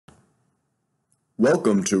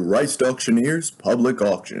Welcome to Rice Auctioneers Public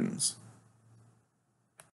Auctions.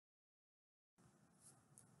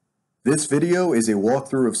 This video is a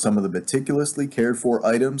walkthrough of some of the meticulously cared for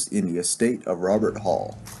items in the estate of Robert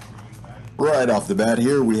Hall. Right off the bat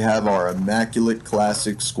here we have our immaculate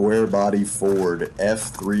classic square body Ford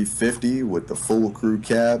F350 with the full crew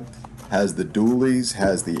cab, has the dualies,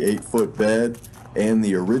 has the 8-foot bed, and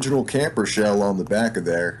the original camper shell on the back of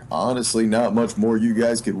there. Honestly, not much more you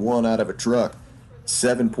guys could want out of a truck.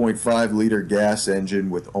 7.5 liter gas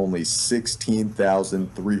engine with only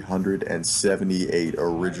 16,378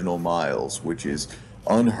 original miles, which is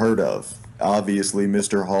unheard of. Obviously,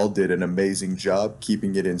 Mr. Hall did an amazing job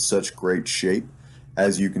keeping it in such great shape.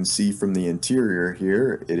 As you can see from the interior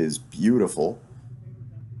here, it is beautiful.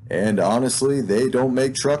 And honestly, they don't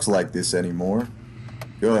make trucks like this anymore.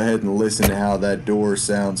 Go ahead and listen to how that door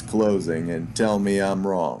sounds closing and tell me I'm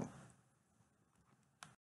wrong.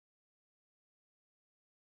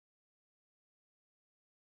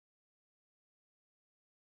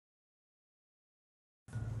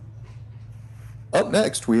 Up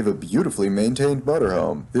next, we have a beautifully maintained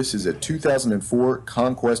motorhome. This is a 2004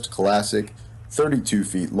 Conquest Classic, 32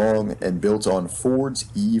 feet long, and built on Ford's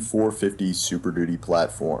E450 Super Duty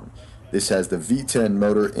platform. This has the V10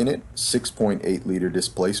 motor in it, 6.8 liter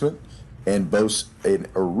displacement, and boasts an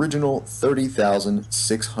original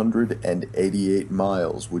 30,688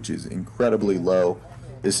 miles, which is incredibly low.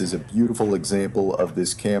 This is a beautiful example of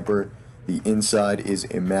this camper. The inside is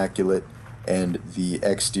immaculate, and the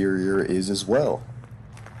exterior is as well.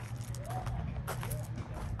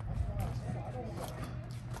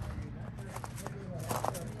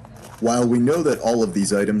 While we know that all of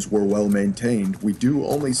these items were well maintained, we do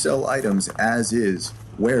only sell items as is,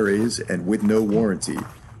 where is, and with no warranty.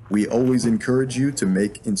 We always encourage you to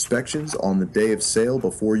make inspections on the day of sale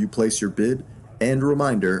before you place your bid, and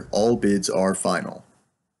reminder, all bids are final.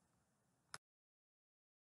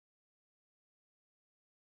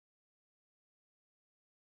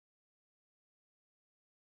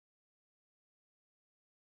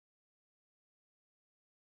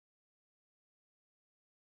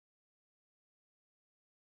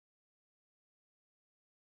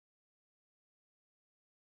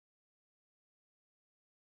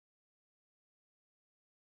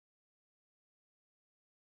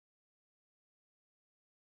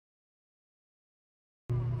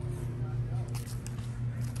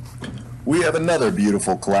 We have another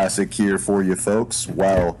beautiful classic here for you folks.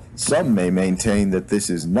 While some may maintain that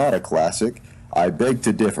this is not a classic, I beg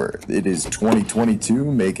to differ. It is 2022,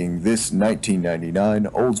 making this 1999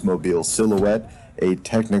 Oldsmobile Silhouette a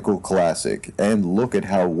technical classic, and look at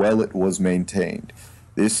how well it was maintained.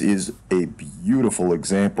 This is a beautiful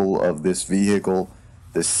example of this vehicle.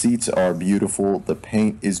 The seats are beautiful, the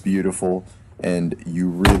paint is beautiful, and you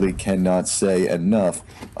really cannot say enough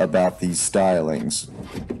about these stylings.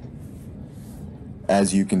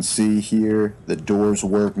 As you can see here, the doors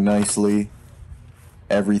work nicely,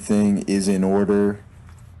 everything is in order,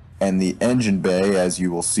 and the engine bay, as you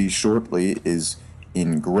will see shortly, is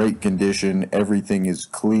in great condition. Everything is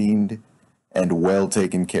cleaned and well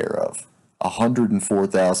taken care of.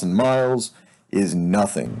 104,000 miles is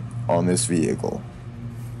nothing on this vehicle.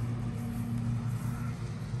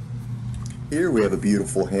 Here we have a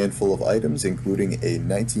beautiful handful of items, including a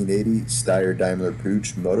 1980 Steyr Daimler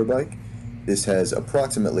Puch motorbike. This has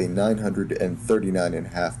approximately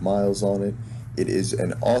 939.5 miles on it. It is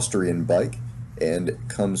an Austrian bike and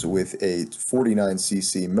comes with a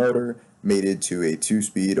 49cc motor mated to a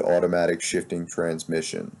 2-speed automatic shifting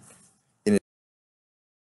transmission. In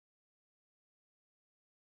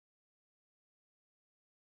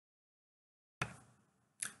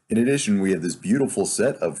addition, we have this beautiful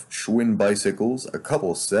set of Schwinn bicycles, a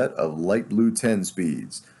couple set of light blue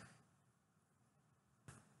 10-speeds.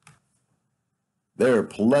 There are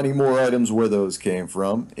plenty more items where those came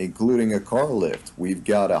from, including a car lift. We've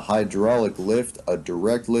got a hydraulic lift, a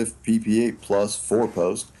direct lift PP8 Plus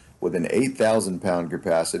 4-post with an 8,000 pound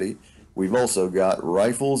capacity. We've also got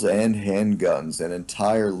rifles and handguns, an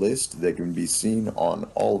entire list that can be seen on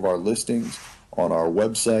all of our listings on our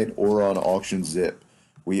website or on Auction Zip.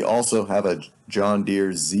 We also have a John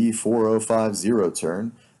Deere Z4050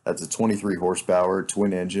 zero-turn. That's a 23 horsepower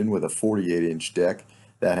twin engine with a 48-inch deck.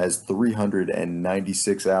 That has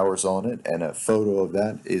 396 hours on it, and a photo of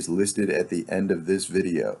that is listed at the end of this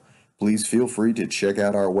video. Please feel free to check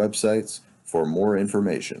out our websites for more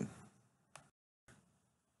information.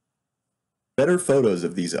 Better photos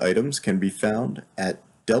of these items can be found at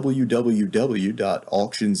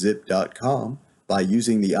www.auctionzip.com by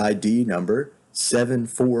using the ID number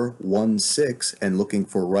 7416 and looking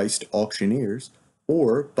for Rice Auctioneers,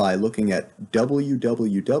 or by looking at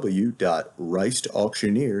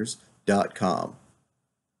www.ricedauctioneers.com.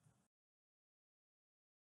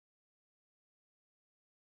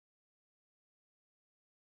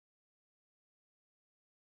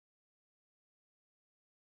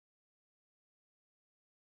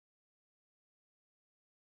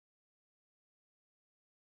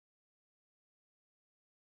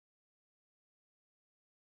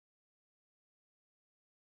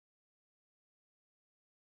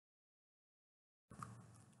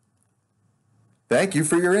 Thank you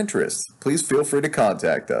for your interest. Please feel free to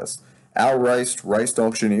contact us. Al Riced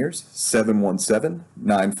Auctioneers,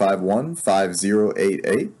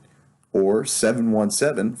 717-951-5088 or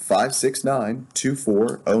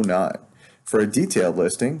 717-569-2409. For a detailed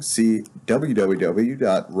listing, see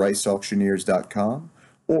www.ricedauctioneers.com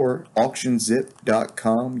or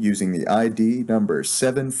auctionzip.com using the ID number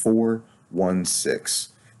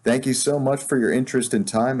 7416. Thank you so much for your interest and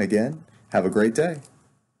time again. Have a great day.